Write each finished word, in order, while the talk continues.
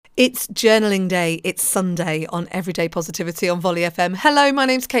It's journaling day. It's Sunday on Everyday Positivity on Volley FM. Hello, my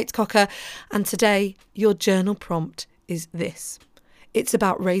name's Kate Cocker, and today your journal prompt is this. It's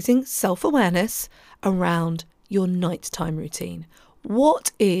about raising self-awareness around your nighttime routine.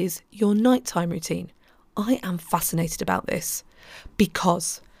 What is your nighttime routine? I am fascinated about this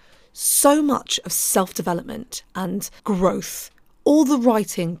because so much of self-development and growth, all the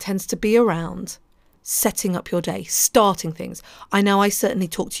writing tends to be around setting up your day, starting things. I know I certainly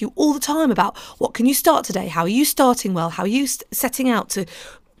talk to you all the time about what can you start today? How are you starting well? How are you setting out to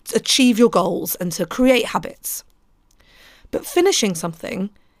achieve your goals and to create habits? But finishing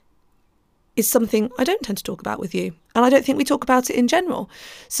something is something I don't tend to talk about with you. And I don't think we talk about it in general.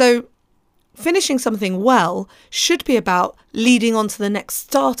 So finishing something well should be about leading on to the next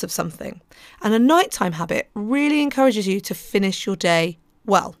start of something. And a nighttime habit really encourages you to finish your day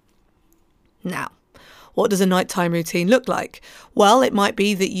well. Now, what does a nighttime routine look like? Well, it might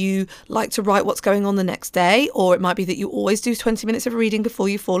be that you like to write what's going on the next day, or it might be that you always do 20 minutes of reading before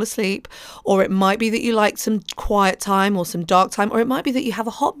you fall asleep, or it might be that you like some quiet time or some dark time, or it might be that you have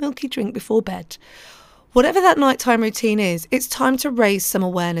a hot milky drink before bed. Whatever that nighttime routine is, it's time to raise some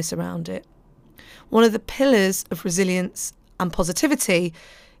awareness around it. One of the pillars of resilience and positivity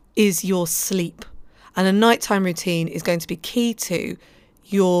is your sleep. And a nighttime routine is going to be key to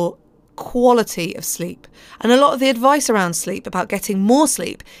your quality of sleep. And a lot of the advice around sleep, about getting more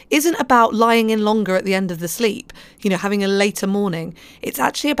sleep, isn't about lying in longer at the end of the sleep, having a later morning. It's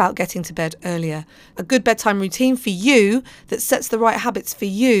actually about getting to bed earlier. A good bedtime routine for you that sets the right habits for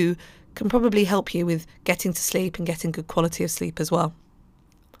you can probably help you with getting to sleep and getting good quality of sleep as well.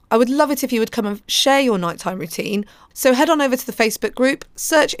 I would love it if you would come and share your nighttime routine. So head on over to the Facebook group,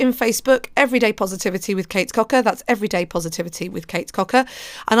 search in Facebook, Everyday Positivity with Kate Cocker. That's Everyday Positivity with Kate Cocker.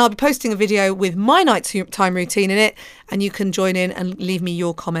 And I'll be posting a video with my nighttime routine in it, and you can join in and leave me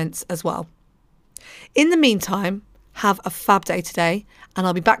your comments as well. In the meantime, have a fab day today, and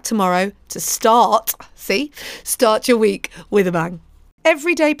I'll be back tomorrow to start your week with a bang.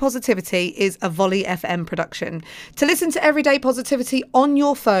 Everyday Positivity is a Volley FM production. To listen to Everyday Positivity on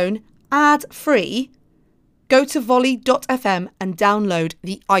your phone, ad-free, go to volley.fm and download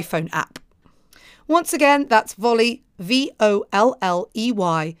the iPhone app. Once again, that's Volley, VOLLEY.FM.